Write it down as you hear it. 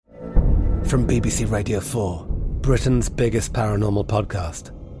From BBC Radio 4, Britain's biggest paranormal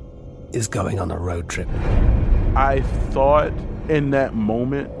podcast is going on a road trip. I thought in that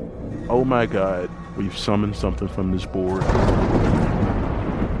moment, oh my God, we've summoned something from this board.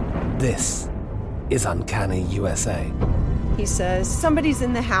 This is Uncanny USA. He says, somebody's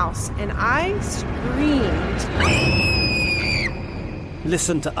in the house, and I screamed.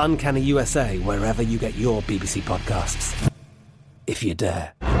 Listen to Uncanny USA wherever you get your BBC podcasts, if you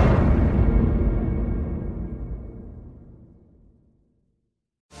dare.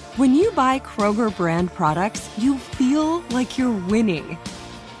 When you buy Kroger brand products, you feel like you're winning.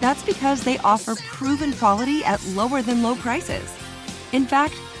 That's because they offer proven quality at lower than low prices. In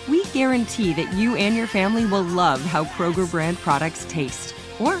fact, we guarantee that you and your family will love how Kroger brand products taste,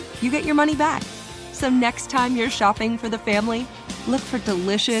 or you get your money back. So next time you're shopping for the family, look for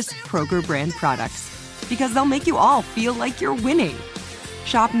delicious Kroger brand products, because they'll make you all feel like you're winning.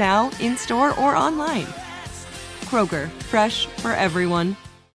 Shop now, in-store, or online. Kroger, fresh for everyone.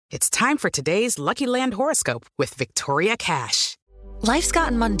 It's time for today's Lucky Land horoscope with Victoria Cash. Life's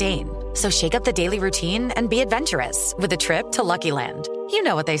gotten mundane, so shake up the daily routine and be adventurous with a trip to Lucky Land. You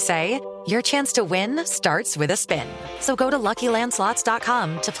know what they say, your chance to win starts with a spin. So go to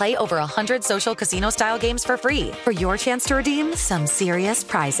LuckyLandSlots.com to play over 100 social casino-style games for free for your chance to redeem some serious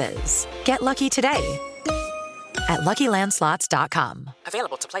prizes. Get lucky today at LuckyLandSlots.com.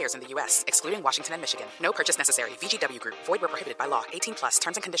 Available to players in the U.S., excluding Washington and Michigan. No purchase necessary. VGW Group. Void where prohibited by law. 18 plus.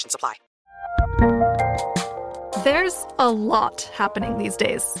 Terms and conditions apply. There's a lot happening these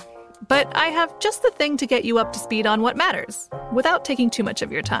days, but I have just the thing to get you up to speed on what matters, without taking too much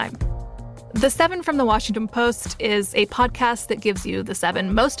of your time. The 7 from the Washington Post is a podcast that gives you the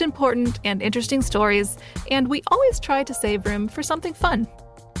 7 most important and interesting stories, and we always try to save room for something fun.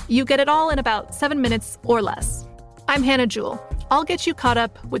 You get it all in about 7 minutes or less. I'm Hannah Jewell. I'll get you caught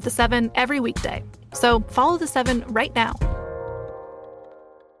up with the 7 every weekday. So follow the 7 right now.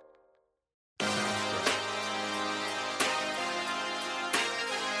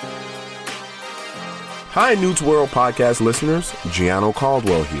 Hi, Newt's World podcast listeners. Gianno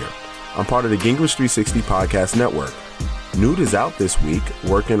Caldwell here. I'm part of the Gingrich 360 podcast network. Newt is out this week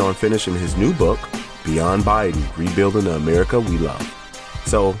working on finishing his new book, Beyond Biden, Rebuilding the America We Love.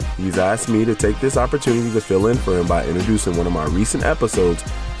 So he's asked me to take this opportunity to fill in for him by introducing one of my recent episodes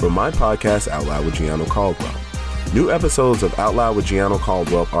from my podcast, Out Loud with Gianno Caldwell. New episodes of Out Loud with Gianno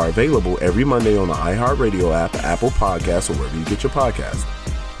Caldwell are available every Monday on the iHeartRadio app, Apple Podcasts, or wherever you get your podcasts.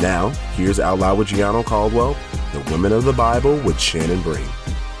 Now, here's Out Loud with Gianno Caldwell, the Women of the Bible with Shannon Bream.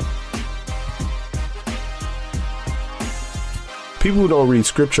 People who don't read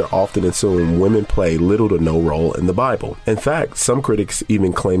scripture often assume women play little to no role in the Bible. In fact, some critics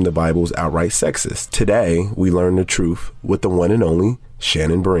even claim the Bible is outright sexist. Today, we learn the truth with the one and only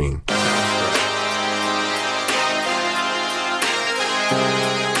Shannon Bream.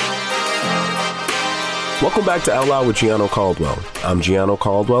 Welcome back to Out Loud with Gianno Caldwell. I'm Gianno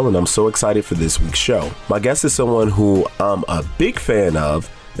Caldwell, and I'm so excited for this week's show. My guest is someone who I'm a big fan of,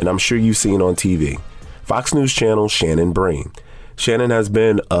 and I'm sure you've seen on TV. Fox News Channel Shannon Bream. Shannon has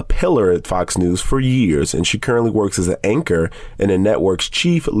been a pillar at Fox News for years, and she currently works as an anchor and the network's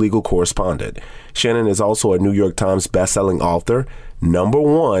chief legal correspondent. Shannon is also a New York Times bestselling author,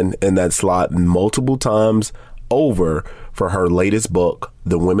 #1 in that slot multiple times over for her latest book,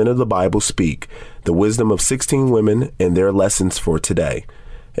 The Women of the Bible Speak, The Wisdom of 16 Women and Their Lessons for Today.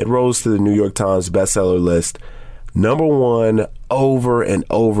 It rose to the New York Times bestseller list, #1 over and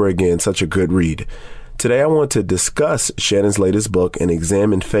over again. Such a good read. Today, I want to discuss Shannon's latest book and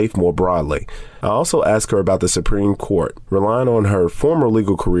examine faith more broadly. I also ask her about the Supreme Court, relying on her former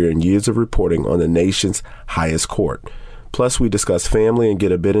legal career and years of reporting on the nation's highest court. Plus, we discuss family and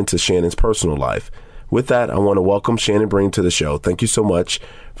get a bit into Shannon's personal life. With that, I want to welcome Shannon Bream to the show. Thank you so much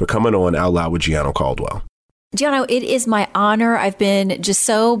for coming on Out Loud with Gianno Caldwell. Gianno, it is my honor. I've been just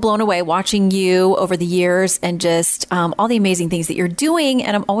so blown away watching you over the years and just all the amazing things that you're doing,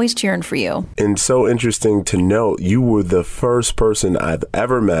 and I'm always cheering for you. And so interesting to note, you were the first person I've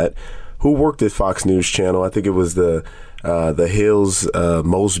ever met who worked at Fox News Channel. I think it was the Hill's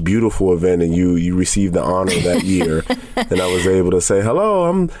most beautiful event, and you received the honor that year. And I was able to say,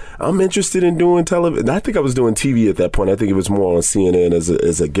 hello, I'm interested in doing television. I think I was doing TV at that point. I think it was more on CNN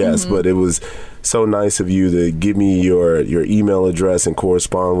as a guest, but it was so nice of you to give me your email address and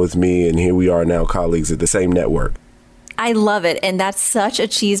correspond with me. And here we are now, colleagues at the same network. I love it. And that's such a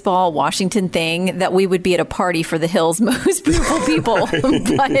cheeseball Washington thing that we would be at a party for the Hill's most beautiful people.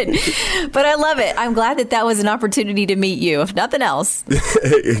 but I love it. I'm glad that was an opportunity to meet you, if nothing else.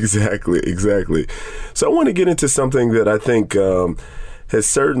 Exactly. So I want to get into something that I think has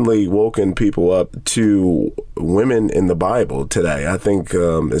certainly woken people up to women in the Bible today. I think,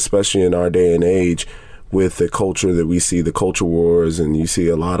 especially in our day and age, with the culture that we see, the culture wars, and you see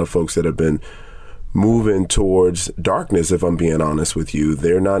a lot of folks that have been moving towards darkness, if I'm being honest with you.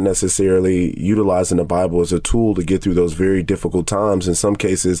 They're not necessarily utilizing the Bible as a tool to get through those very difficult times. In some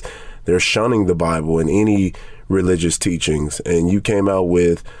cases, they're shunning the Bible and any religious teachings. And you came out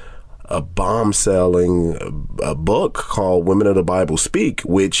with a bomb-selling book called Women of the Bible Speak,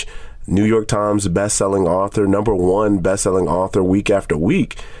 which New York Times best-selling author, #1 best-selling author week after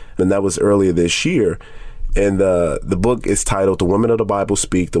week. And that was earlier this year. And the book is titled The Women of the Bible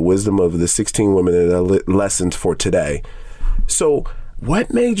Speak, The Wisdom of the 16 Women and Their Lessons for Today. So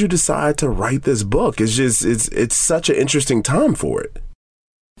what made you decide to write this book? It's such an interesting time for it.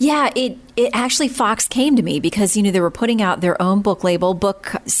 Yeah, it actually, Fox came to me because, they were putting out their own book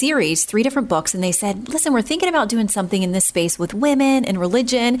series, 3 different books. And they said, listen, we're thinking about doing something in this space with women and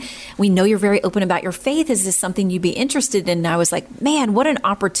religion. We know you're very open about your faith. Is this something you'd be interested in? And I was like, man, what an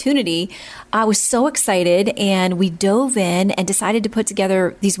opportunity. I was so excited. And we dove in and decided to put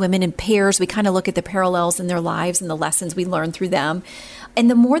together these women in pairs. We kind of look at the parallels in their lives and the lessons we learned through them. And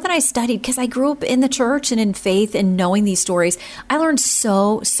the more that I studied, because I grew up in the church and in faith and knowing these stories, I learned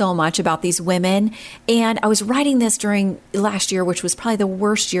so much about these women. And I was writing this during last year, which was probably the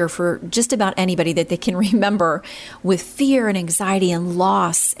worst year for just about anybody that they can remember, with fear and anxiety and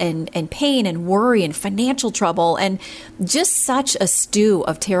loss and pain and worry and financial trouble and just such a stew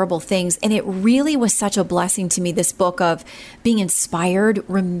of terrible things. And it really was such a blessing to me, this book, of being inspired,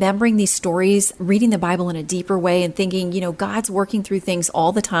 remembering these stories, reading the Bible in a deeper way and thinking, God's working through things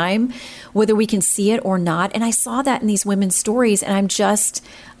all the time, whether we can see it or not. And I saw that in these women's stories, and I'm just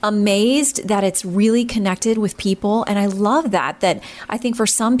amazed that it's really connected with people. And I love that I think for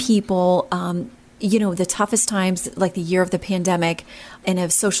some people, the toughest times, like the year of the pandemic and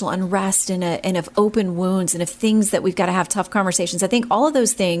of social unrest and of open wounds and of things that we've got to have tough conversations, I think all of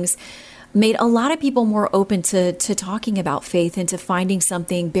those things made a lot of people more open to talking about faith and to finding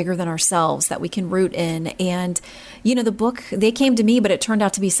something bigger than ourselves that we can root in. And, the book, they came to me, but it turned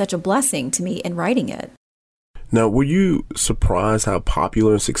out to be such a blessing to me in writing it. Now, were you surprised how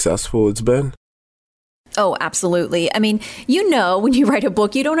popular and successful it's been? Oh, absolutely. I mean, when you write a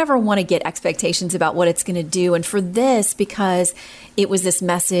book, you don't ever want to get expectations about what it's going to do. And for this, because it was this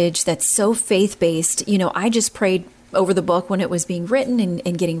message that's so faith-based, I just prayed over the book when it was being written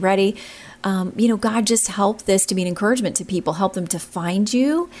and getting ready. God, just help this to be an encouragement to people. Help them to find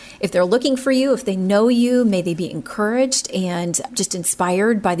you. If they're looking for you, if they know you, may they be encouraged and just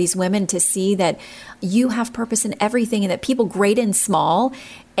inspired by these women to see that you have purpose in everything and that people great and small.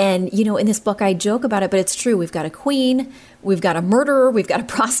 And, in this book, I joke about it, but it's true. We've got a queen, we've got a murderer, we've got a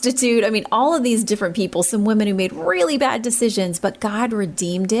prostitute. I mean, all of these different people, some women who made really bad decisions, but God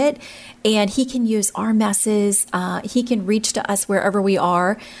redeemed it. And he can use our messes. He can reach to us wherever we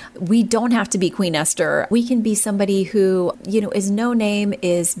are. We don't have to be Queen Esther. We can be somebody who, is no name,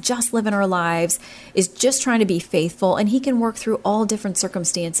 is just living our lives, is just trying to be faithful. And he can work through all different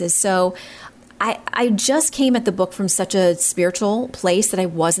circumstances. So I just came at the book from such a spiritual place that I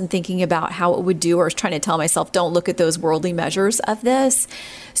wasn't thinking about how it would do, or was trying to tell myself, don't look at those worldly measures of this.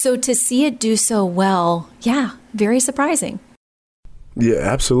 So to see it do so well, yeah, very surprising. Yeah,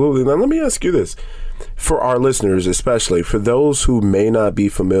 absolutely. Now, let me ask you this. For our listeners, especially for those who may not be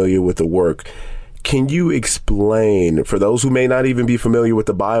familiar with the work, can you explain, for those who may not even be familiar with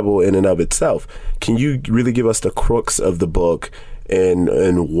the Bible in and of itself, can you really give us the crux of the book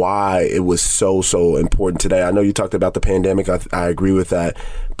and why it was so important today? I know you talked about the pandemic. I agree with that.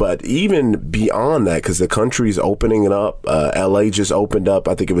 But even beyond that, because the country's opening it up, LA just opened up.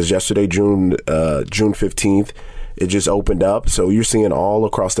 I think it was yesterday, June 15th. It just opened up. So you're seeing all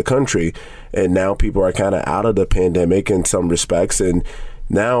across the country. And now people are kind of out of the pandemic in some respects. And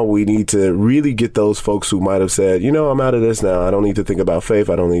now we need to really get those folks who might have said, I'm out of this now. I don't need to think about faith.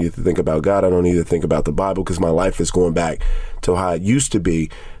 I don't need to think about God. I don't need to think about the Bible because my life is going back to how it used to be.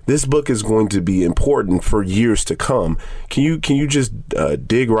 This book is going to be important for years to come. Can you just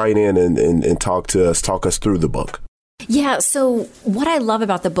dig right in and talk us through the book? Yeah. So what I love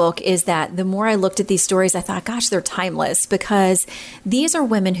about the book is that the more I looked at these stories, I thought, gosh, they're timeless, because these are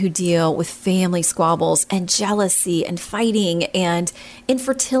women who deal with family squabbles and jealousy and fighting and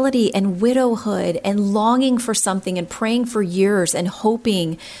infertility and widowhood and longing for something and praying for years and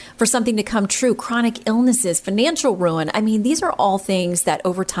hoping for something to come true, chronic illnesses, financial ruin. I mean, these are all things that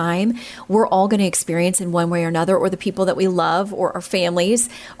over time we're all going to experience in one way or another, or the people that we love or our families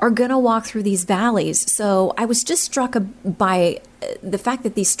are going to walk through these valleys. So I was just struck struck by the fact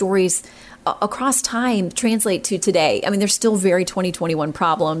that these stories across time translate to today. I mean, there's still very 2021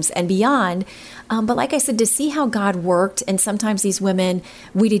 problems and beyond. But like I said, to see how God worked, and sometimes these women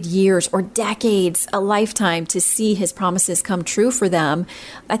waited years or decades, a lifetime, to see his promises come true for them.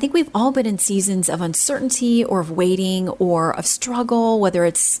 I think we've all been in seasons of uncertainty or of waiting or of struggle, whether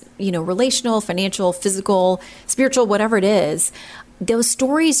it's, relational, financial, physical, spiritual, whatever it is. Those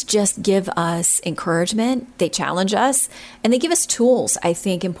stories just give us encouragement. They challenge us, and they give us tools, I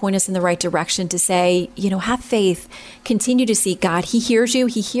think, and point us in the right direction to say, have faith, continue to seek God. He hears you.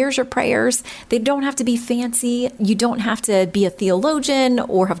 He hears your prayers. They don't have to be fancy. You don't have to be a theologian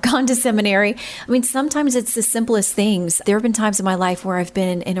or have gone to seminary. I mean, sometimes it's the simplest things. There have been times in my life where I've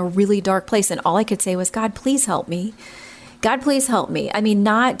been in a really dark place, and all I could say was, God, please help me. God, please help me. I mean,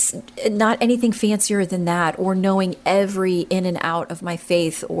 not anything fancier than that, or knowing every in and out of my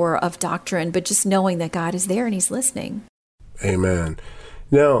faith or of doctrine, but just knowing that God is there and he's listening. Amen.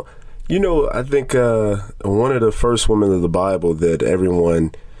 Now, I think one of the first women of the Bible that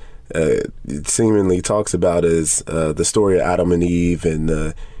everyone seemingly talks about is the story of Adam and Eve and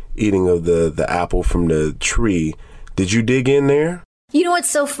the eating of the apple from the tree. Did you dig in there? You know what's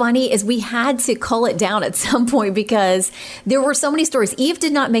so funny is we had to cull it down at some point because there were so many stories. Eve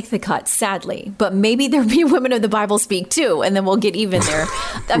did not make the cut, sadly, but maybe there'll be women of the Bible speak too, and then we'll get even there.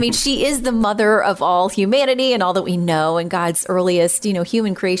 I mean, she is the mother of all humanity and all that we know, and God's earliest,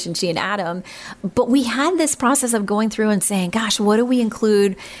 human creation, she and Adam. But we had this process of going through and saying, gosh, what do we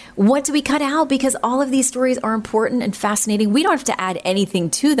include? What do we cut out? Because all of these stories are important and fascinating. We don't have to add anything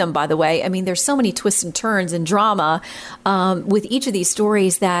to them, by the way. I mean, there's so many twists and turns and drama with each of these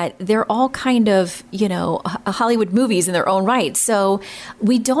stories that they're all kind of, Hollywood movies in their own right. So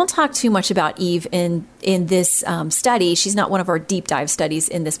we don't talk too much about Eve in this study. She's not one of our deep dive studies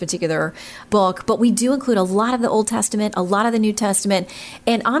in this particular book, but we do include a lot of the Old Testament, a lot of the New Testament.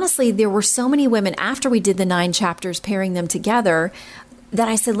 And honestly, there were so many women after we did the 9 chapters, pairing them together, that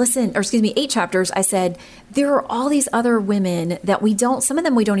I said, 8 chapters, I said, there are all these other women that some of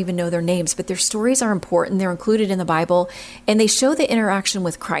them we don't even know their names, but their stories are important. They're included in the Bible, and they show the interaction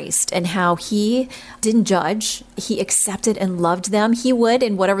with Christ and how he didn't judge. He accepted and loved them. He would,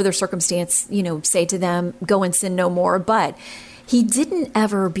 in whatever their circumstance, say to them, go and sin no more. But he didn't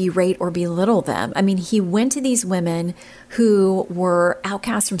ever berate or belittle them. I mean, he went to these women who were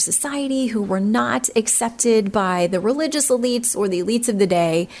outcasts from society, who were not accepted by the religious elites or the elites of the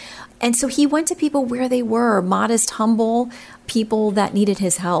day. And so he went to people where they were, modest, humble people that needed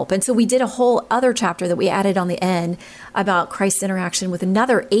his help. And so we did a whole other chapter that we added on the end about Christ's interaction with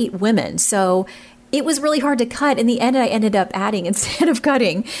another 8 women. So it was really hard to cut. In the end, I ended up adding instead of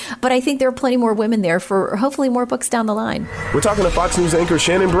cutting. But I think there are plenty more women there for hopefully more books down the line. We're talking to Fox News anchor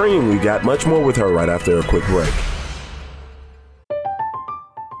Shannon Bream. We got much more with her right after a quick break.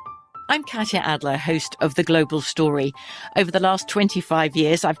 I'm Katya Adler, host of The Global Story. Over the last 25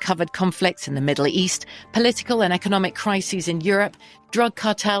 years, I've covered conflicts in the Middle East, political and economic crises in Europe, drug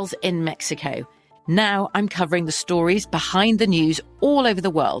cartels in Mexico. Now I'm covering the stories behind the news all over the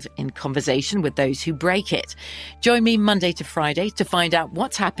world in conversation with those who break it. Join me Monday to Friday to find out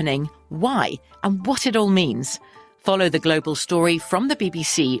what's happening, why, and what it all means. Follow The Global Story from the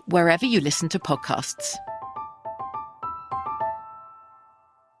BBC wherever you listen to podcasts.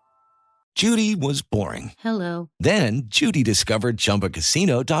 Judy was boring. Hello. Then Judy discovered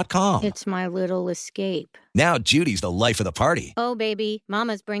ChumbaCasino.com. It's my little escape. Now Judy's the life of the party. Oh, baby,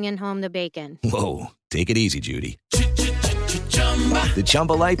 mama's bringing home the bacon. Whoa, take it easy, Judy. The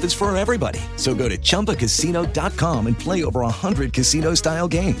Chumba life is for everybody. So go to ChumbaCasino.com and play over 100 casino-style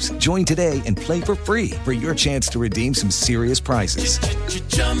games. Join today and play for free for your chance to redeem some serious prizes.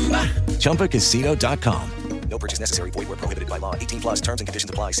 ChumbaCasino.com. No purchase necessary. Void where prohibited by law. 18+ terms and conditions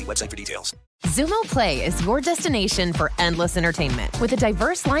apply. See website for details. Xumo Play is your destination for endless entertainment. With a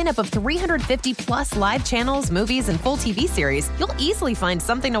diverse lineup of 350+ live channels, movies, and full TV series, you'll easily find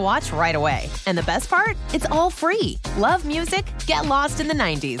something to watch right away. And the best part? It's all free. Love music? Get lost in the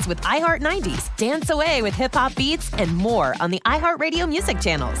 90s with iHeart 90s. Dance away with hip-hop beats and more on the iHeartRadio music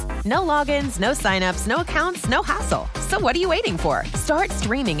channels. No logins, no signups, no accounts, no hassle. So what are you waiting for? Start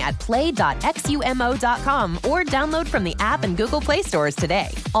streaming at play.xumo.com or download from the app and Google Play stores today.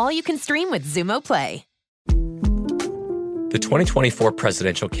 All you can stream with Xumo Play. The 2024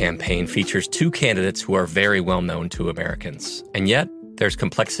 presidential campaign features 2 candidates who are very well known to Americans. And yet, there's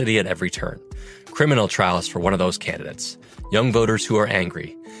complexity at every turn. Criminal trials for one of those candidates. Young voters who are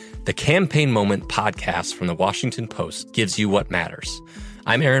angry. The Campaign Moment podcast from the Washington Post gives you what matters.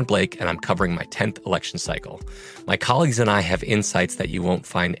 I'm Aaron Blake, and I'm covering my 10th election cycle. My colleagues and I have insights that you won't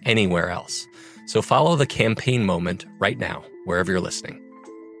find anywhere else. So follow the campaign moment right now, wherever you're listening.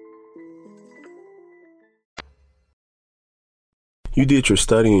 You did your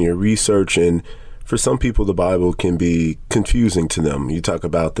study and your research, and for some people, the Bible can be confusing to them. You talk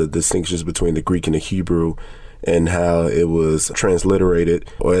about the distinctions between the Greek and the Hebrew and how it was transliterated.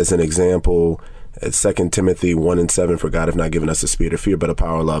 Or as an example, at 2 Timothy 1:7, for God have not given us a spirit of fear, but a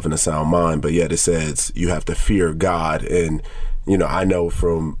power of love and a sound mind. But yet it says you have to fear God. And, you know, I know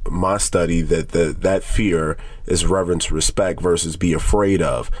from my study that that fear is reverence, respect versus be afraid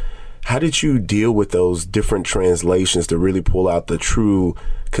of. How did you deal with those different translations to really pull out the true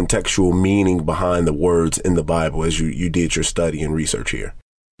contextual meaning behind the words in the Bible as you did your study and research here?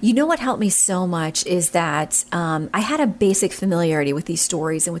 You know what helped me so much is that I had a basic familiarity with these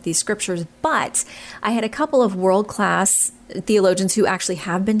stories and with these scriptures, but I had a couple of world-class theologians who actually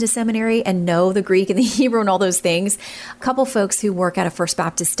have been to seminary and know the Greek and the Hebrew and all those things. A couple folks who work at a First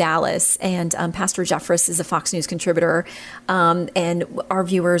Baptist Dallas, and Pastor Jeffress is a Fox News contributor, and our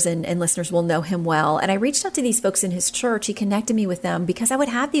viewers and listeners will know him well. And I reached out to these folks in his church. He connected me with them because I would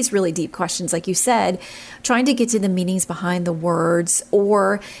have these really deep questions, like you said, trying to get to the meanings behind the words,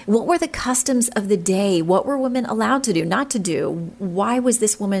 or what were the customs of the day? What were women allowed to do, not to do? Why was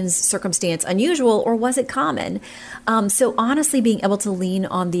this woman's circumstance unusual, or was it common? So honestly, being able to lean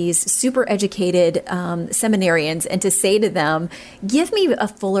on these super educated seminarians and to say to them, give me a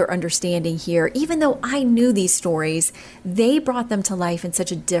fuller understanding here. Even though I knew these stories, they brought them to life in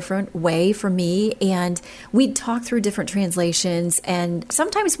such a different way for me. And we'd talk through different translations. And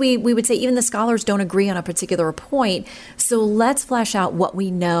sometimes we would say even the scholars don't agree on a particular point. So let's flesh out what we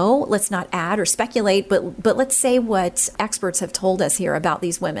know. Let's not add or speculate, but let's say what experts have told us here about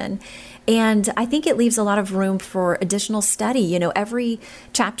these women. And I think it leaves a lot of room for additional study. You know, every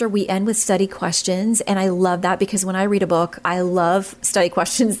chapter we end with study questions. And I love that because when I read a book, I love study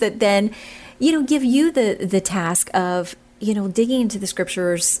questions that then, you know, give you the task of, you know, digging into the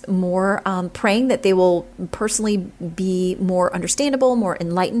scriptures more, praying that they will personally be more understandable, more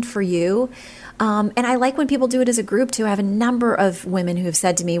enlightened for you. And I like when people do it as a group too. I have a number of women who have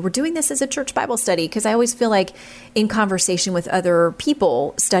said to me, we're doing this as a church Bible study, because I always feel like in conversation with other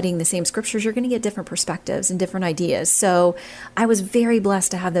people studying the same scriptures, you're going to get different perspectives and different ideas. So I was very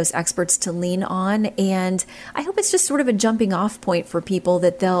blessed to have those experts to lean on. And I hope it's just sort of a jumping off point for people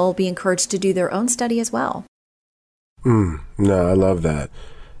that they'll be encouraged to do their own study as well. No, I love that.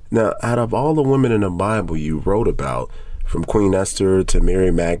 Now, out of all the women in the Bible you wrote about, from Queen Esther to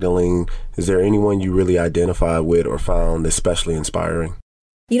Mary Magdalene, is there anyone you really identified with or found especially inspiring?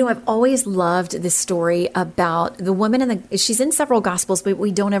 You know, I've always loved this story about the woman she's in several gospels, but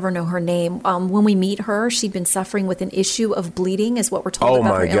we don't ever know her name. When we meet her, she'd been suffering with an issue of bleeding, is what we're told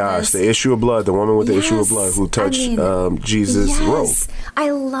about her illness. Oh my gosh, the issue of blood, the woman with the issue of blood who touched Jesus' robe.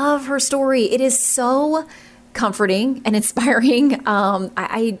 I love her story. It is so comforting and inspiring.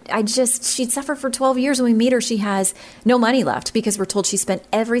 She'd suffered for 12 years. When we meet her, she has no money left because we're told she spent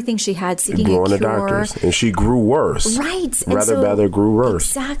everything she had seeking a cure. Going to doctors, and she grew worse. Right. Rather grew worse.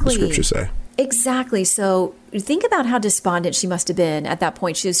 Exactly. The scriptures say. Exactly. So think about how despondent she must have been at that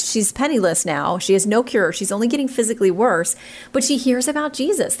point. She's penniless now. She has no cure. She's only getting physically worse. But she hears about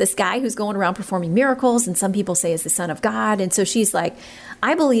Jesus, this guy who's going around performing miracles, and some people say is the Son of God. And so she's like,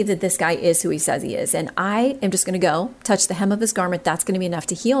 I believe that this guy is who he says he is, and I am just going to go touch the hem of his garment. That's going to be enough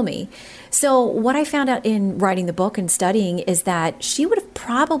to heal me. So what I found out in writing the book and studying is that she would have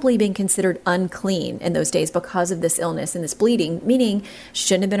probably been considered unclean in those days because of this illness and this bleeding, meaning she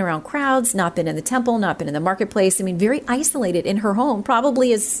shouldn't have been around crowds, not been in the temple, not been in the marketplace. I mean, very isolated in her home,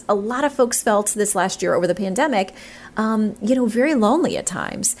 probably as a lot of folks felt this last year over the pandemic, very lonely at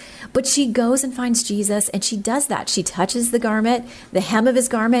times. But she goes and finds Jesus, and she does that. She touches the garment, the hem of his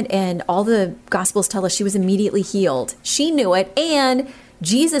garment, and all the Gospels tell us she was immediately healed. She knew it, and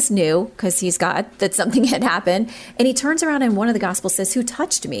Jesus knew, because he's God, that something had happened. And he turns around and one of the Gospels says, "Who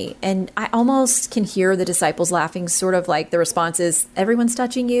touched me?" And I almost can hear the disciples laughing, sort of like the response is, everyone's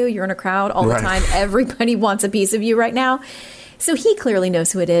touching you. You're in a crowd all the time. Everybody wants a piece of you right now. So he clearly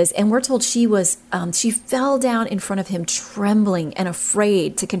knows who it is. And we're told she fell down in front of him, trembling and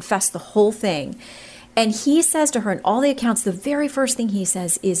afraid to confess the whole thing. And he says to her, in all the accounts, the very first thing he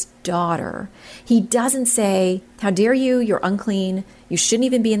says is daughter. He doesn't say, how dare you? You're unclean. You shouldn't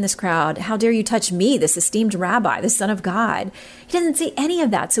even be in this crowd. How dare you touch me, this esteemed rabbi, the Son of God? He doesn't say any of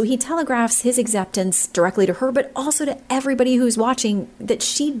that. So he telegraphs his acceptance directly to her, but also to everybody who's watching, that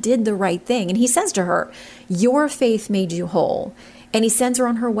she did the right thing. And he says to her, your faith made you whole. And he sends her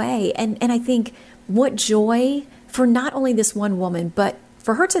on her way. And I think what joy for not only this one woman, but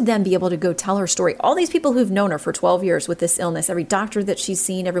for her to then be able to go tell her story, all these people who've known her for 12 years with this illness, every doctor that she's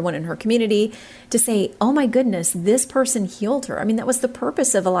seen, everyone in her community, to say, oh my goodness, this person healed her. I mean, that was the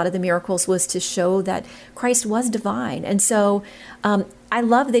purpose of a lot of the miracles, was to show that Christ was divine. And so I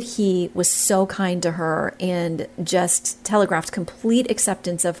love that he was so kind to her and just telegraphed complete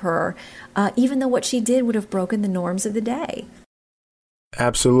acceptance of her, even though what she did would have broken the norms of the day.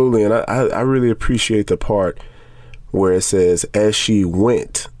 Absolutely. And I really appreciate the part where it says, as she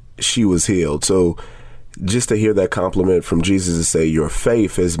went, she was healed. So just to hear that compliment from Jesus to say, your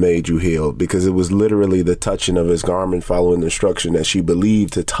faith has made you healed, because it was literally the touching of his garment following the instruction that she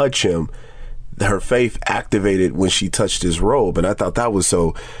believed to touch him. Her faith activated when she touched his robe. And I thought that was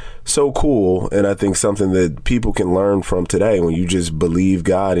so cool. And I think something that people can learn from today. When you just believe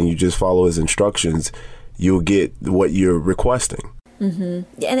God and you just follow his instructions, you'll get what you're requesting.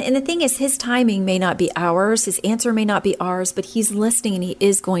 Mm-hmm. And the thing is, his timing may not be ours. His answer may not be ours, but he's listening and he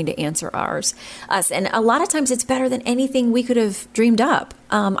is going to answer us. And a lot of times it's better than anything we could have dreamed up.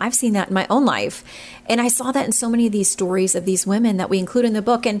 I've seen that in my own life. And I saw that in so many of these stories of these women that we include in the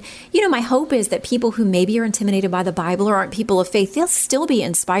book. And, my hope is that people who maybe are intimidated by the Bible or aren't people of faith, they'll still be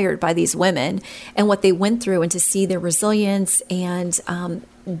inspired by these women and what they went through, and to see their resilience and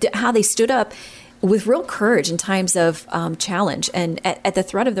how they stood up with real courage in times of challenge and at the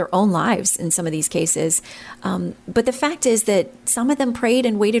threat of their own lives in some of these cases. But the fact is that some of them prayed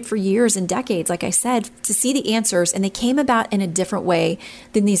and waited for years and decades, like I said, to see the answers. And they came about in a different way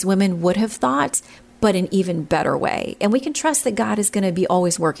than these women would have thought, but an even better way. And we can trust that God is going to be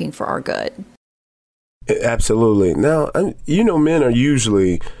always working for our good. Absolutely. Now, men are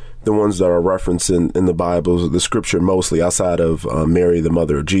usually the ones that are referenced in the Bible, the scripture mostly, outside of Mary, the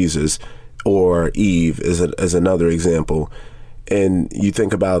mother of Jesus, or Eve is another example. And you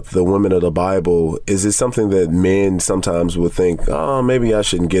think about the women of the Bible, is it something that men sometimes would think, oh, maybe I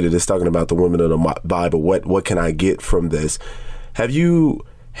shouldn't get it? It's talking about the women of the Bible. What can I get from this? Have you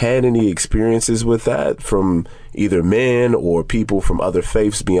had any experiences with that from either men or people from other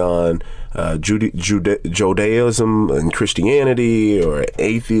faiths beyond Judaism and Christianity, or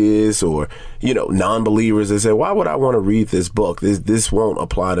atheists, or, non-believers that say, why would I want to read this book? This won't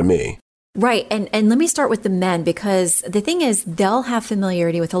apply to me. Right. And let me start with the men, because the thing is, they'll have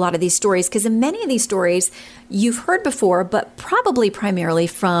familiarity with a lot of these stories, because in many of these stories you've heard before, but probably primarily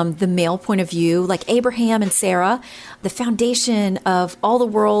from the male point of view, like Abraham and Sarah, the foundation of all the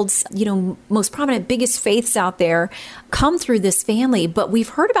world's, most prominent, biggest faiths out there come through this family. But we've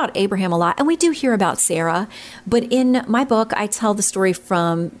heard about Abraham a lot, and we do hear about Sarah. But in my book, I tell the story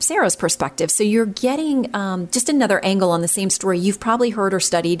from Sarah's perspective. So you're getting just another angle on the same story you've probably heard or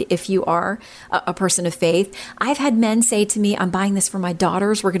studied if you are a person of faith. I've had men say to me, I'm buying this for my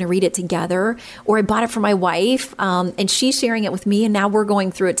daughters. We're going to read it together. Or I bought it for my wife, and she's sharing it with me, and now we're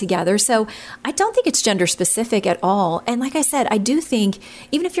going through it together. So I don't think it's gender specific at all. And like I said, I do think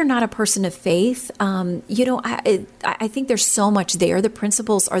even if you're not a person of faith, I think there's so much there. The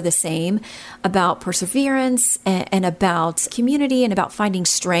principles are the same about perseverance and about community and about finding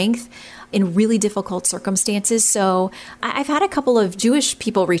strength in really difficult circumstances. So I've had a couple of Jewish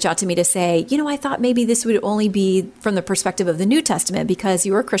people reach out to me to say, I thought maybe this would only be from the perspective of the New Testament, because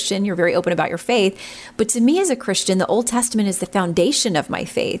you're a Christian, you're very open about your faith. But to me as a Christian, the Old Testament is the foundation of my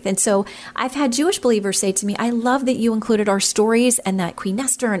faith. And so I've had Jewish believers say to me, I love that you included our stories and that Queen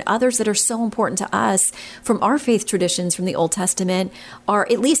Esther and others that are so important to us from our faith traditions from the Old Testament are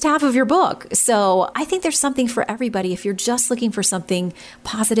at least half of your book. So I think there's something for everybody if you're just looking for something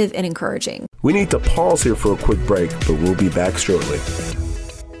positive and encouraging. We need to pause here for a quick break, but we'll be back shortly.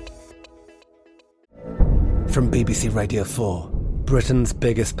 From BBC Radio 4, Britain's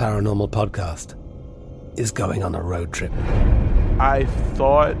biggest paranormal podcast is going on a road trip. I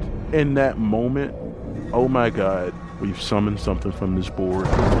thought in that moment, oh my God, we've summoned something from this board.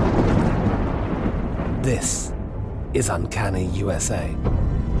 This is Uncanny USA.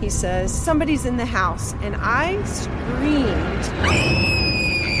 He says, somebody's in the house, and I screamed.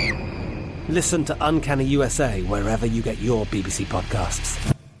 Listen to Uncanny USA wherever you get your BBC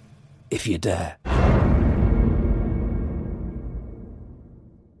podcasts, if you dare.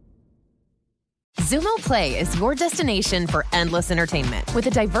 Xumo Play is your destination for endless entertainment. With a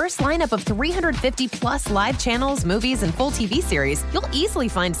diverse lineup of 350 plus live channels, movies, and full TV series, you'll easily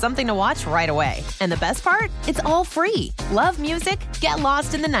find something to watch right away. And the best part? It's all free. Love music? Get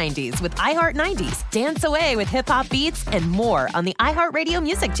lost in the 90s with iHeart 90s, dance away with hip-hop beats, and more on the iHeartRadio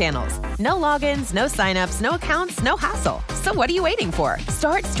music channels. No logins, no signups, no accounts, no hassle. So what are you waiting for?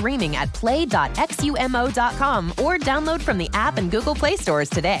 Start streaming at play.xumo.com or download from the app and Google Play stores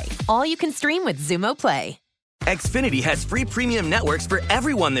today. All you can stream with Xumo Play. Xfinity has free premium networks for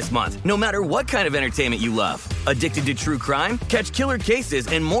everyone this month, no matter what kind of entertainment you love. Addicted to true crime? Catch killer cases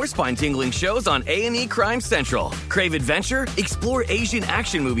and more spine-tingling shows on A&E Crime Central. Crave adventure? Explore Asian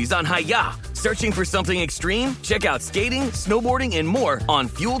action movies on Hi-Ya. Searching for something extreme? Check out skating, snowboarding, and more on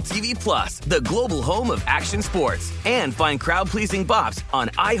Fuel TV Plus, the global home of action sports. And find crowd-pleasing bops on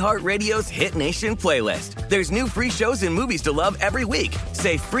iHeartRadio's Hit Nation playlist. There's new free shows and movies to love every week.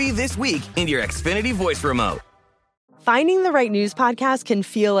 Say free this week in your Xfinity voice remote. Finding the right news podcast can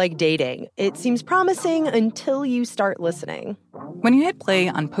feel like dating. It seems promising until you start listening. When you hit play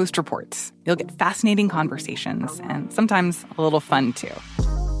on Post Reports, you'll get fascinating conversations and sometimes a little fun, too.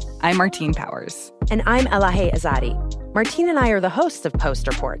 I'm Martine Powers. And I'm Elahe Azadi. Martine and I are the hosts of Post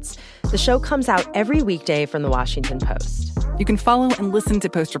Reports. The show comes out every weekday from the Washington Post. You can follow and listen to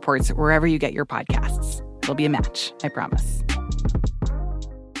Post Reports wherever you get your podcasts. It'll be a match, I promise.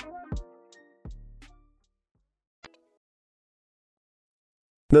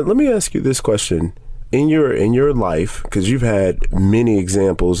 Now, let me ask you this question. In your life, because you've had many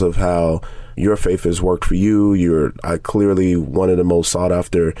examples of how your faith has worked for you, you're clearly one of the most sought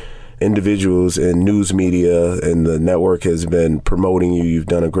after individuals in news media, and the network has been promoting you. You've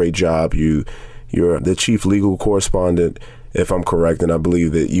done a great job. You're the chief legal correspondent, if I'm correct, and I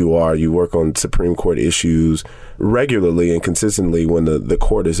believe that you are. You work on Supreme Court issues regularly and consistently when the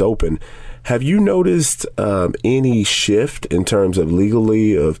court is open. Have you noticed any shift in terms of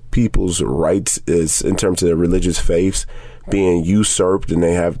legally of people's rights in terms of their religious faiths being usurped and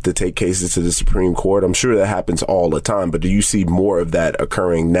they have to take cases to the Supreme Court? I'm sure that happens all the time, but do you see more of that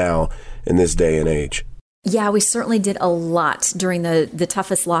occurring now in this day and age? Yeah, we certainly did a lot during the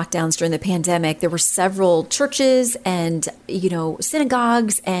toughest lockdowns during the pandemic. There were several churches and,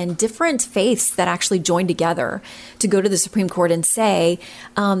 synagogues and different faiths that actually joined together to go to the Supreme Court and say,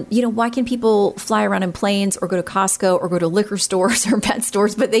 why can people fly around in planes or go to Costco or go to liquor stores or pet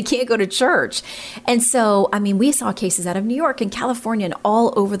stores, but they can't go to church? And so, we saw cases out of New York and California and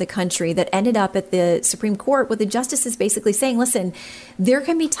all over the country that ended up at the Supreme Court with the justices basically saying, listen, there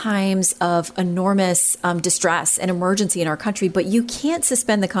can be times of enormous distress and emergency in our country, but you can't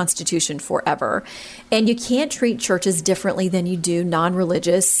suspend the Constitution forever. And you can't treat churches differently than you do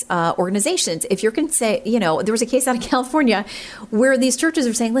non-religious organizations. If you're going to say, there was a case out of California where these churches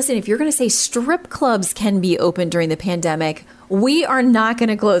are saying, listen, if you're going to say strip clubs can be open during the pandemic, we are not going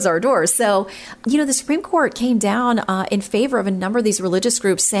to close our doors. So, the Supreme Court came down in favor of a number of these religious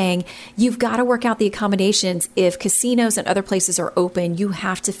groups saying, you've got to work out the accommodations. If casinos and other places are open, you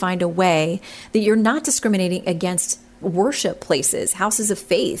have to find a way that you're not discriminating against worship places, houses of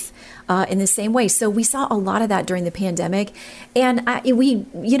faith in the same way. So we saw a lot of that during the pandemic. And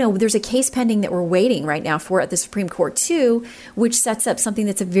there's a case pending that we're waiting right now for at the Supreme Court too, which sets up something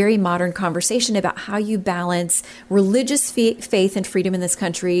that's a very modern conversation about how you balance religious faith and freedom in this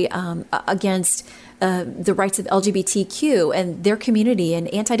country against the rights of LGBTQ and their community and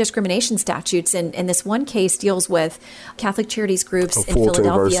anti-discrimination statutes. And this one case deals with Catholic Charities groups in Fulton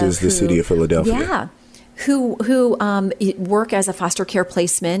Philadelphia versus the city of Philadelphia. Yeah. Who work as a foster care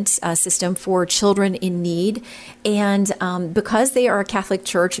placement system for children in need. And because they are a Catholic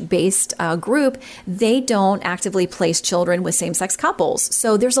Church-based group, they don't actively place children with same-sex couples.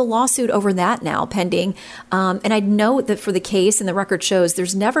 So there's a lawsuit over that now pending. And I know that for the case, and the record shows,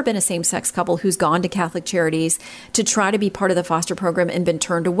 there's never been a same-sex couple who's gone to Catholic Charities to try to be part of the foster program and been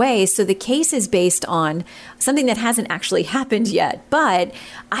turned away. So the case is based on something that hasn't actually happened yet. But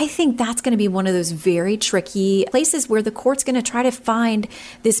I think that's going to be one of those very tricky places where the court's going to try to find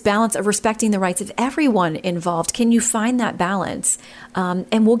this balance of respecting the rights of everyone involved. Can you find that balance?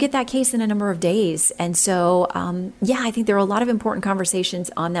 And we'll get that case in a number of days. And so, I think there are a lot of important conversations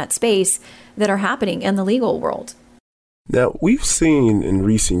on that space that are happening in the legal world. Now, we've seen in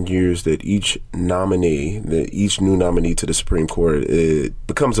recent years that each new nominee to the Supreme Court, it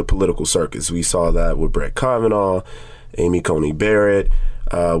becomes a political circus. We saw that with Brett Kavanaugh, Amy Coney Barrett,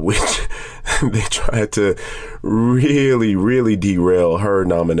 which they tried to really, really derail her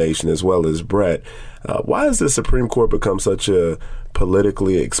nomination as well as Brett. Why has the Supreme Court become such a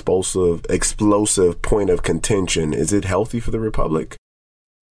politically explosive point of contention? Is it healthy for the Republic?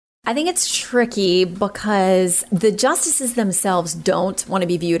 I think it's tricky because the justices themselves don't want to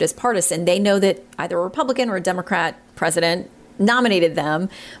be viewed as partisan. They know that either a Republican or a Democrat president nominated them,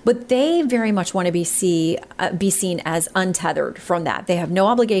 but they very much want to be seen as untethered from that. They have no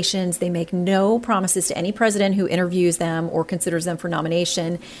obligations. They make no promises to any president who interviews them or considers them for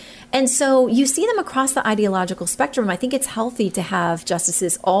nomination. And so you see them across the ideological spectrum. I think it's healthy to have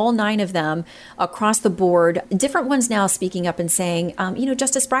justices, all 9 of them across the board, different ones now speaking up and saying,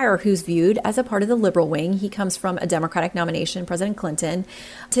 Justice Breyer, who's viewed as a part of the liberal wing, he comes from a Democratic nomination, President Clinton,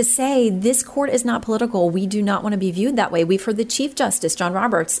 to say this court is not political. We do not want to be viewed that way. We've heard the Chief Justice, John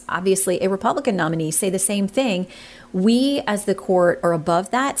Roberts, obviously a Republican nominee, say the same thing. We, as the court, are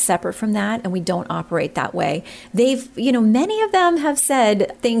above that, separate from that, and we don't operate that way. They've, many of them have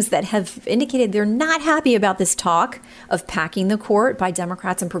said things that have indicated they're not happy about this talk of packing the court by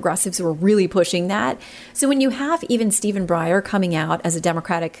Democrats and progressives who are really pushing that. So when you have even Stephen Breyer coming out as a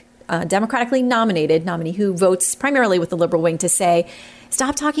democratically nominated nominee who votes primarily with the liberal wing to say,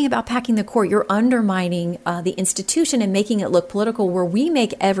 stop talking about packing the court. You're undermining the institution and making it look political, where we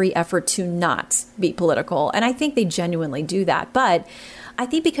make every effort to not be political. And I think they genuinely do that. But I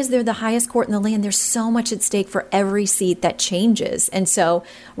think because they're the highest court in the land, there's so much at stake for every seat that changes. And so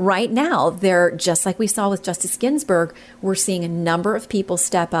right now, they're just like we saw with Justice Ginsburg, we're seeing a number of people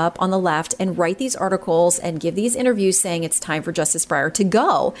step up on the left and write these articles and give these interviews saying it's time for Justice Breyer to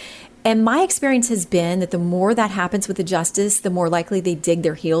go. And my experience has been that the more that happens with the justice, the more likely they dig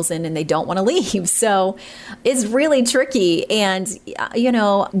their heels in and they don't want to leave. So it's really tricky. And,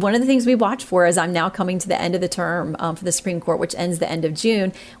 one of the things we watch for, as I'm now coming to the end of the term for the Supreme Court, which ends the end of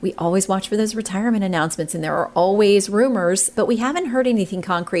June, we always watch for those retirement announcements. And there are always rumors, but we haven't heard anything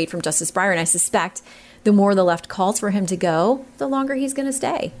concrete from Justice Breyer. And I suspect the more the left calls for him to go, the longer he's going to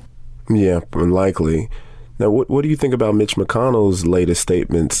stay. Yeah, likely. Now, what do you think about Mitch McConnell's latest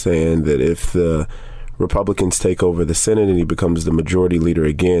statement saying that if the Republicans take over the Senate and he becomes the majority leader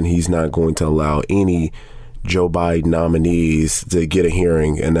again, he's not going to allow any Joe Biden nominees to get a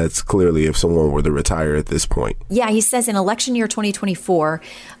hearing? And that's clearly if someone were to retire at this point. Yeah, he says in election year 2024,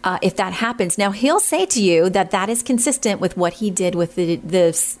 if that happens, now he'll say to you that is consistent with what he did with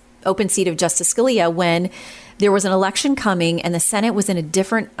the open seat of Justice Scalia when there was an election coming and the Senate was in a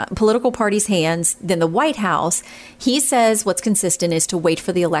different political party's hands than the White House. He says what's consistent is to wait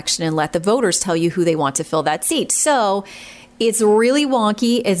for the election and let the voters tell you who they want to fill that seat. So it's really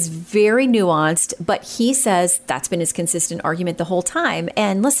wonky. It's very nuanced. But he says that's been his consistent argument the whole time.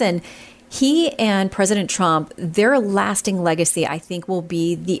 And listen, he and President Trump, their lasting legacy, I think, will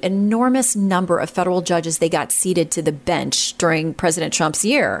be the enormous number of federal judges they got seated to the bench during President Trump's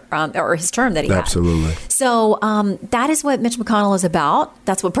year or his term that he had. Absolutely. So that is what Mitch McConnell is about.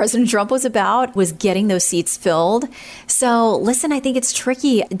 That's what President Trump was about, was getting those seats filled. So listen, I think it's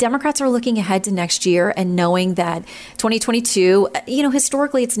tricky. Democrats are looking ahead to next year and knowing that 2022,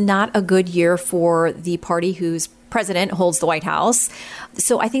 historically, it's not a good year for the party whose president holds the White House.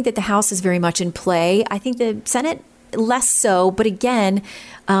 So I think that the House is very much in play. I think the Senate less so. But again,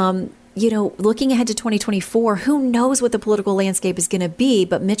 looking ahead to 2024, who knows what the political landscape is going to be?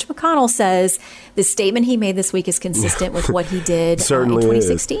 But Mitch McConnell says the statement he made this week is consistent with what he did in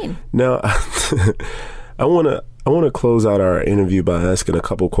 2016. Is. Now, I want to close out our interview by asking a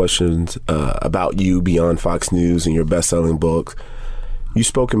couple questions about you beyond Fox News and your best-selling book. You've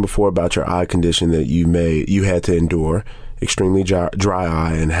spoken before about your eye condition that you had to endure, extremely dry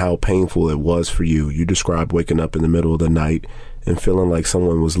eye, and how painful it was for you. You described waking up in the middle of the night and feeling like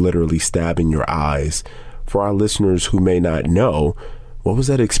someone was literally stabbing your eyes. For our listeners who may not know, what was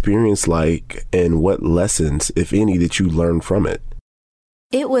that experience like, and what lessons, if any, did you learn from it?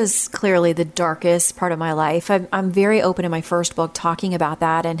 It was clearly the darkest part of my life. I'm very open in my first book talking about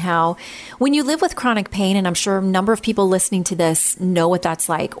that and how when you live with chronic pain, and I'm sure a number of people listening to this know what that's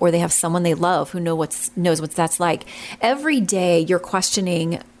like, or they have someone they love who knows what that's like. Every day you're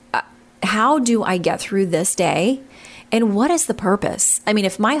questioning, how do I get through this day? And what is the purpose? I mean,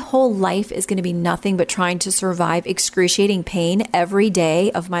 if my whole life is going to be nothing but trying to survive excruciating pain every day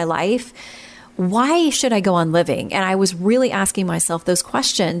of my life, why should I go on living? And I was really asking myself those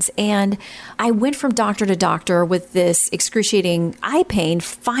questions. And I went from doctor to doctor with this excruciating eye pain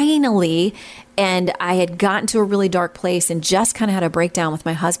finally. And I had gotten to a really dark place and just kind of had a breakdown with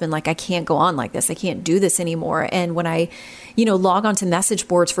my husband. Like, I can't go on like this. I can't do this anymore. And when I, log onto message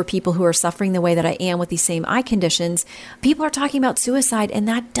boards for people who are suffering the way that I am with these same eye conditions, people are talking about suicide. And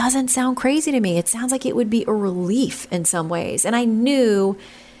that doesn't sound crazy to me. It sounds like it would be a relief in some ways. And I knew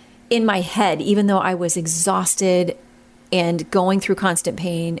in my head, even though I was exhausted and going through constant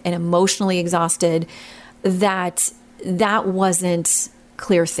pain and emotionally exhausted, that wasn't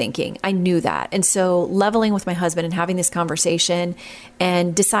clear thinking. I knew that. And so leveling with my husband and having this conversation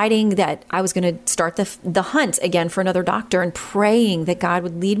and deciding that I was going to start the hunt again for another doctor and praying that God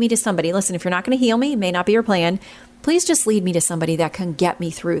would lead me to somebody. Listen, if you're not going to heal me, it may not be your plan, Please just lead me to somebody that can get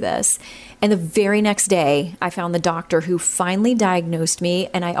me through this. And the very next day, I found the doctor who finally diagnosed me.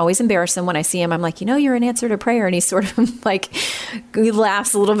 And I always embarrass him when I see him. I'm like, you're an answer to prayer. And he's sort of like, he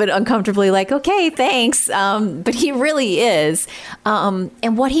laughs a little bit uncomfortably, like, okay, thanks. But he really is.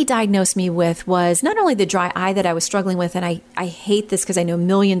 And what he diagnosed me with was not only the dry eye that I was struggling with, and I hate this because I know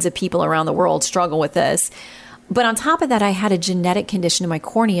millions of people around the world struggle with this. But on top of that, I had a genetic condition in my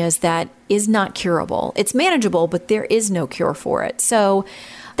corneas that is not curable. It's manageable, but there is no cure for it. So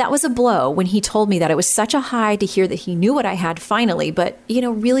that was a blow when he told me that. It was such a high to hear that he knew what I had finally, but,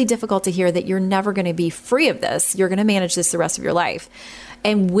 really difficult to hear that you're never going to be free of this. You're going to manage this the rest of your life.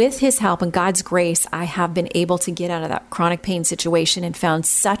 And with his help and God's grace, I have been able to get out of that chronic pain situation and found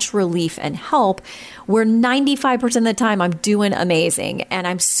such relief and help where 95% of the time I'm doing amazing. And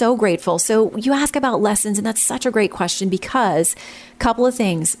I'm so grateful. So you ask about lessons, and that's such a great question because a couple of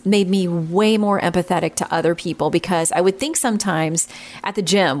things made me way more empathetic to other people, because I would think sometimes at the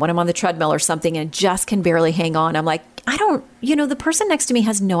gym when I'm on the treadmill or something and just can barely hang on, I'm like, the person next to me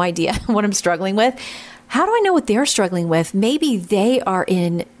has no idea what I'm struggling with. How do I know what they're struggling with? Maybe they are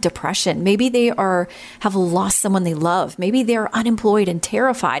in depression. Maybe they have lost someone they love. Maybe they're unemployed and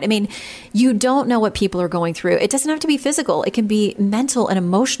terrified. I mean, you don't know what people are going through. It doesn't have to be physical. It can be mental and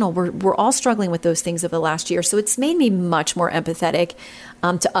emotional. We're all struggling with those things over the last year. So it's made me much more empathetic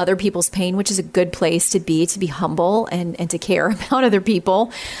to other people's pain, which is a good place to be humble and to care about other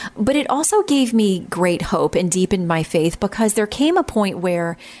people. But it also gave me great hope and deepened my faith, because there came a point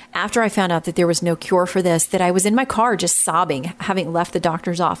where after I found out that there was no cure for this, that I was in my car just sobbing, having left the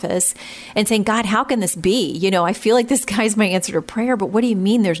doctor's office and saying, God, how can this be? I feel like this guy's my answer to prayer, but what do you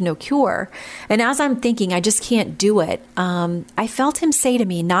mean there's no cure? And as I'm thinking, I just can't do it. I felt him say to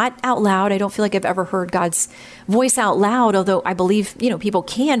me, not out loud. I don't feel like I've ever heard God's voice out loud, although I believe, people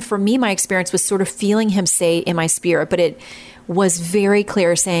can. For me, my experience was sort of feeling him say in my spirit, but it was very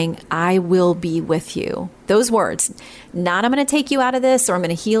clear, saying, I will be with you. Those words, not I'm going to take you out of this, or I'm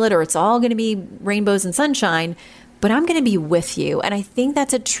going to heal it, or it's all going to be rainbows and sunshine, but I'm going to be with you. And I think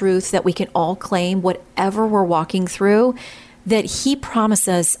that's a truth that we can all claim, whatever we're walking through, that he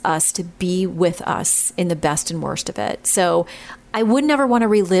promises us to be with us in the best and worst of it. So I would never want to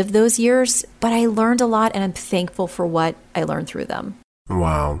relive those years, but I learned a lot, and I'm thankful for what I learned through them.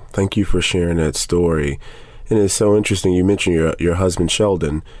 Wow. Thank you for sharing that story. And it's so interesting. You mentioned your husband,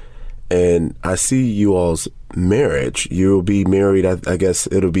 Sheldon, and I see you all's marriage. You'll be married, I guess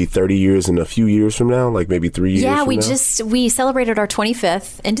it'll be 30 years in a few years from now, like maybe 3 years from now? We celebrated our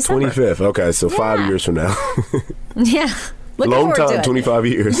 25th in December. 25th. Okay. So 5 years from now. Yeah. Long time, 25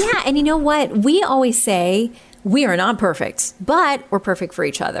 years. Yeah. And you know what? We always say we are not perfect, but we're perfect for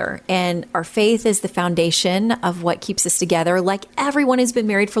each other. And our faith is the foundation of what keeps us together. Like everyone who's been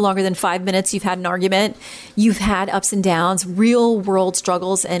married for longer than 5 minutes, you've had an argument, you've had ups and downs, real world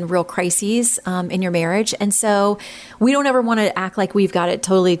struggles and real crises in your marriage. And so we don't ever want to act like we've got it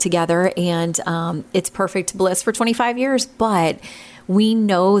totally together and it's perfect bliss for 25 years, but we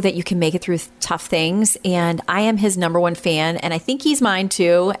know that you can make it through tough things. And I am his number one fan. And I think he's mine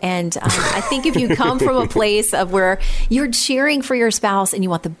too. And I think if you come from a place of where you're cheering for your spouse and you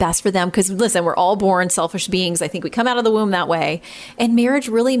want the best for them, because listen, we're all born selfish beings. I think we come out of the womb that way. And marriage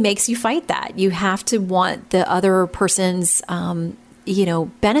really makes you fight that. You have to want the other person's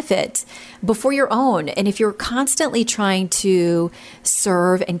benefit before your own. And if you're constantly trying to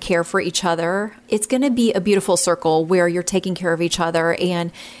serve and care for each other, it's going to be a beautiful circle where you're taking care of each other.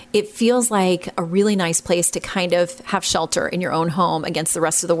 And it feels like a really nice place to kind of have shelter in your own home against the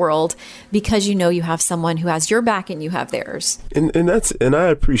rest of the world, because you know you have someone who has your back and you have theirs. And I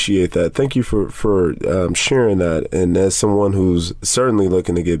appreciate that. Thank you for sharing that. And as someone who's certainly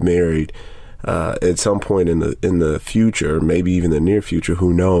looking to get married, at some point in the future, maybe even the near future,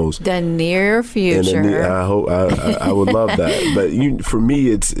 who knows? The near future. I hope I would love that. But for me,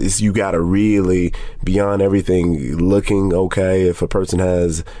 it's you got to really, beyond everything, looking okay. If a person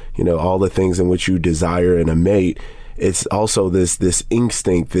has all the things in which you desire in a mate, it's also this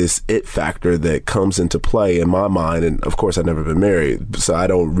instinct, this it factor that comes into play in my mind. And of course, I've never been married, so I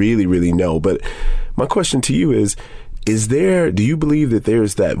don't really know. But my question to you is do you believe that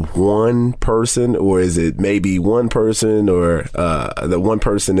there's that one person, or is it maybe one person, or the one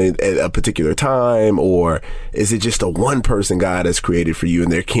person at a particular time, or is it just a one person God has created for you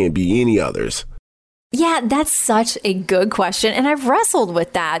and there can't be any others? Yeah, that's such a good question. And I've wrestled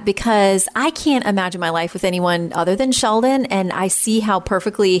with that because I can't imagine my life with anyone other than Sheldon. And I see how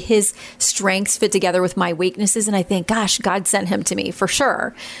perfectly his strengths fit together with my weaknesses. And I think, gosh, God sent him to me for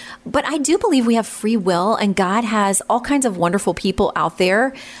sure. But I do believe we have free will, and God has all kinds of wonderful people out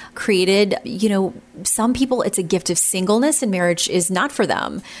there created. You know, some people, it's a gift of singleness and marriage is not for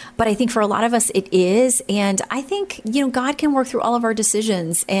them. But I think for a lot of us, it is. And I think, you know, God can work through all of our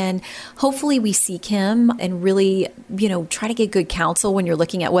decisions, and hopefully we seek him and really, you know, try to get good counsel when you're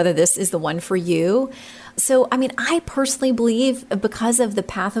looking at whether this is the one for you. So, I mean, I personally believe because of the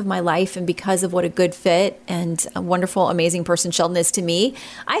path of my life and because of what a good fit and a wonderful, amazing person Sheldon is to me,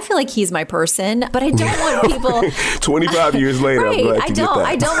 I feel like he's my person. But I don't want people 25 years later, right, I'm glad you get that.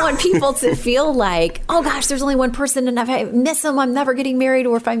 I don't want people to feel like, oh gosh, there's only one person, and if I miss him, I'm never getting married,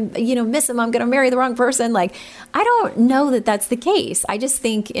 or if I, you know, miss him, I'm going to marry the wrong person. Like, I don't know that that's the case. I just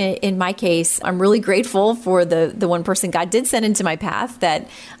think in my case, I'm really grateful for the one person God did send into my path that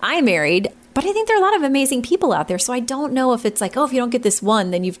I married. But I think there are a lot of amazing people out there. So I don't know if it's like, oh, if you don't get this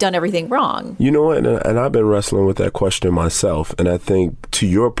one, then you've done everything wrong. You know what? And I've been wrestling with that question myself. And I think to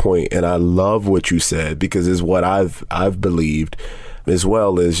your point, and I love what you said, because it's what I've believed as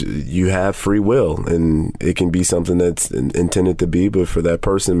well, as you have free will, and it can be something that's intended to be, but for that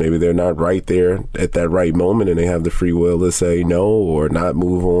person, maybe they're not right there at that right moment, and they have the free will to say no or not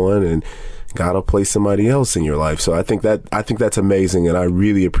move on, and God will place somebody else in your life. So I think that's amazing, and I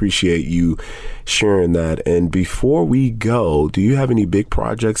really appreciate you sharing that. And before we go, do you have any big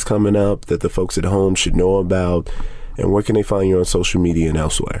projects coming up that the folks at home should know about? And where can they find you on social media and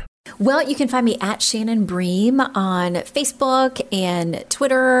elsewhere? Well, you can find me at Shannon Bream on Facebook and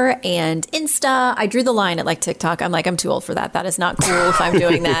Twitter and Insta. I drew the line at like TikTok. I'm like, I'm too old for that. That is not cool if I'm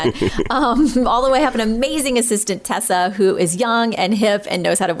doing that. Although I have an amazing assistant, Tessa, who is young and hip and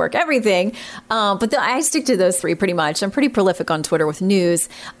knows how to work everything. But I stick to those three pretty much. I'm pretty prolific on Twitter with news.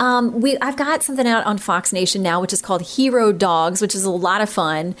 I've got something out on Fox Nation now, which is called Hero Dogs, which is a lot of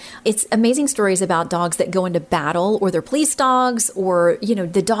fun. It's amazing stories about dogs that go into battle, or they're police dogs, or, you know,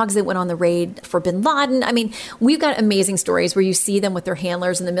 the dogs that went on the raid for bin Laden. I mean, we've got amazing stories where you see them with their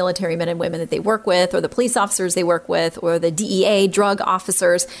handlers and the military men and women that they work with, or the police officers they work with, or the DEA drug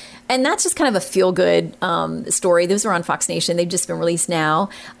officers. And that's just kind of a feel-good story. Those are on Fox Nation. They've just been released now.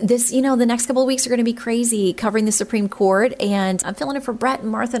 This, you know, the next couple of weeks are going to be crazy covering the Supreme Court. And I'm filling it for Brett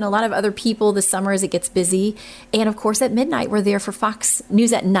and Martha and a lot of other people this summer as it gets busy. And of course, at midnight, we're there for Fox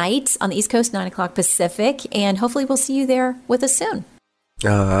News at Night on the East Coast, 9 o'clock Pacific. And hopefully we'll see you there with us soon.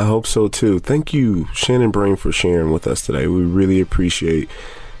 I hope so, too. Thank you, Shannon Bream, for sharing with us today. We really appreciate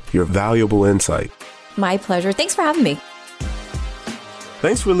your valuable insight. My pleasure. Thanks for having me.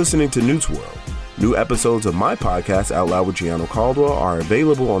 Thanks for listening to Newt's World. New episodes of my podcast, Out Loud with Gianno Caldwell, are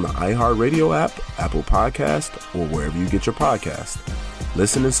available on the iHeartRadio app, Apple Podcast, or wherever you get your podcast.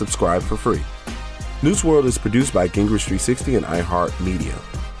 Listen and subscribe for free. Newt's World is produced by Gingrich 360 and iHeartMedia.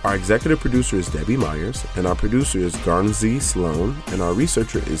 Our executive producer is Debbie Myers, and our producer is Garnzy Sloan, and our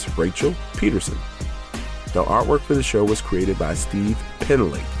researcher is Rachel Peterson. The artwork for the show was created by Steve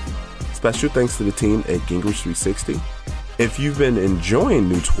Penley. Special thanks to the team at Gingrich 360. If you've been enjoying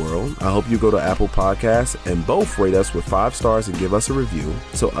Newt's World, I hope you go to Apple Podcasts and both rate us with 5 stars and give us a review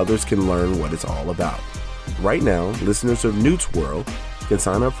so others can learn what it's all about. Right now, listeners of Newt's World can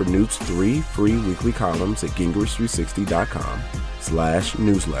sign up for Newt's 3 free weekly columns at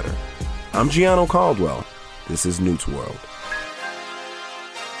gingrich360.com/newsletter. I'm Gianno Caldwell. This is Newt's World.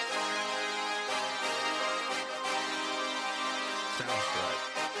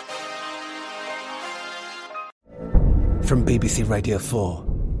 From BBC Radio 4,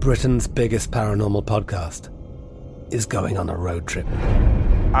 Britain's biggest paranormal podcast is going on a road trip.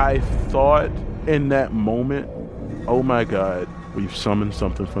 I thought in that moment, oh my God, we've summoned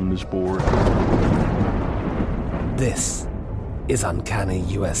something from this board. This is Uncanny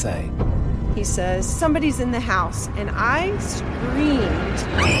USA. He says, somebody's in the house, and I screamed.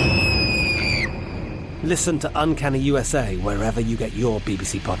 Listen to Uncanny USA wherever you get your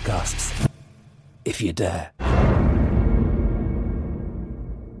BBC podcasts, if you dare.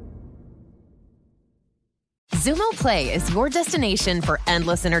 Xumo Play is your destination for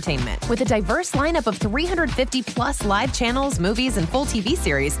endless entertainment. With a diverse lineup of 350 plus live channels, movies, and full TV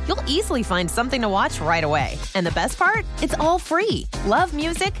series, you'll easily find something to watch right away. And the best part? It's all free. Love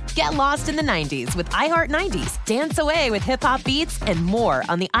music? Get lost in the 90s with iHeart 90s, dance away with hip-hop beats, and more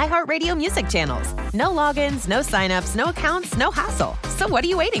on the iHeartRadio music channels. No logins, no signups, no accounts, no hassle. So what are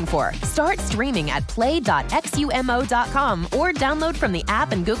you waiting for? Start streaming at play.xumo.com or download from the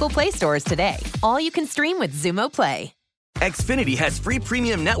app and Google Play stores today. All you can stream with Xumo Play. Xfinity has free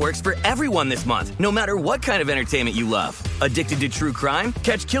premium networks for everyone this month, no matter what kind of entertainment you love. Addicted to true crime?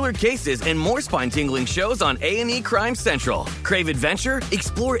 Catch killer cases and more spine-tingling shows on A&E Crime Central. Crave adventure?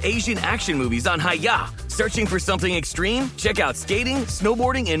 Explore Asian action movies on Hi-YAH. Searching for something extreme? Check out skating,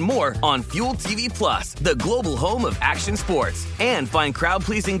 snowboarding, and more on Fuel TV Plus, the global home of action sports. And find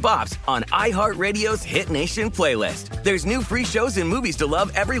crowd-pleasing bops on iHeartRadio's Hit Nation playlist. There's new free shows and movies to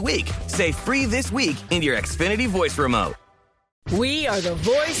love every week. Say free this week in your Xfinity voice remote. We are the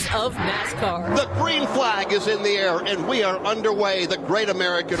voice of NASCAR. The green flag is in the air, and we are underway. The Great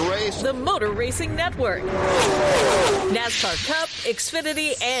American Race. The Motor Racing Network. NASCAR Cup,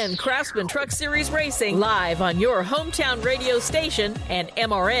 Xfinity, and Craftsman Truck Series Racing live on your hometown radio station and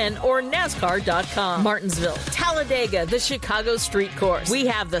MRN or NASCAR.com. Martinsville, Talladega, the Chicago Street Course. We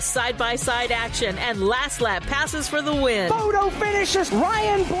have the side-by-side action and last lap passes for the win. Photo finishes.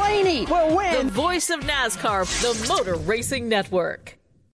 Ryan Blaney will win. The voice of NASCAR, the Motor Racing Network.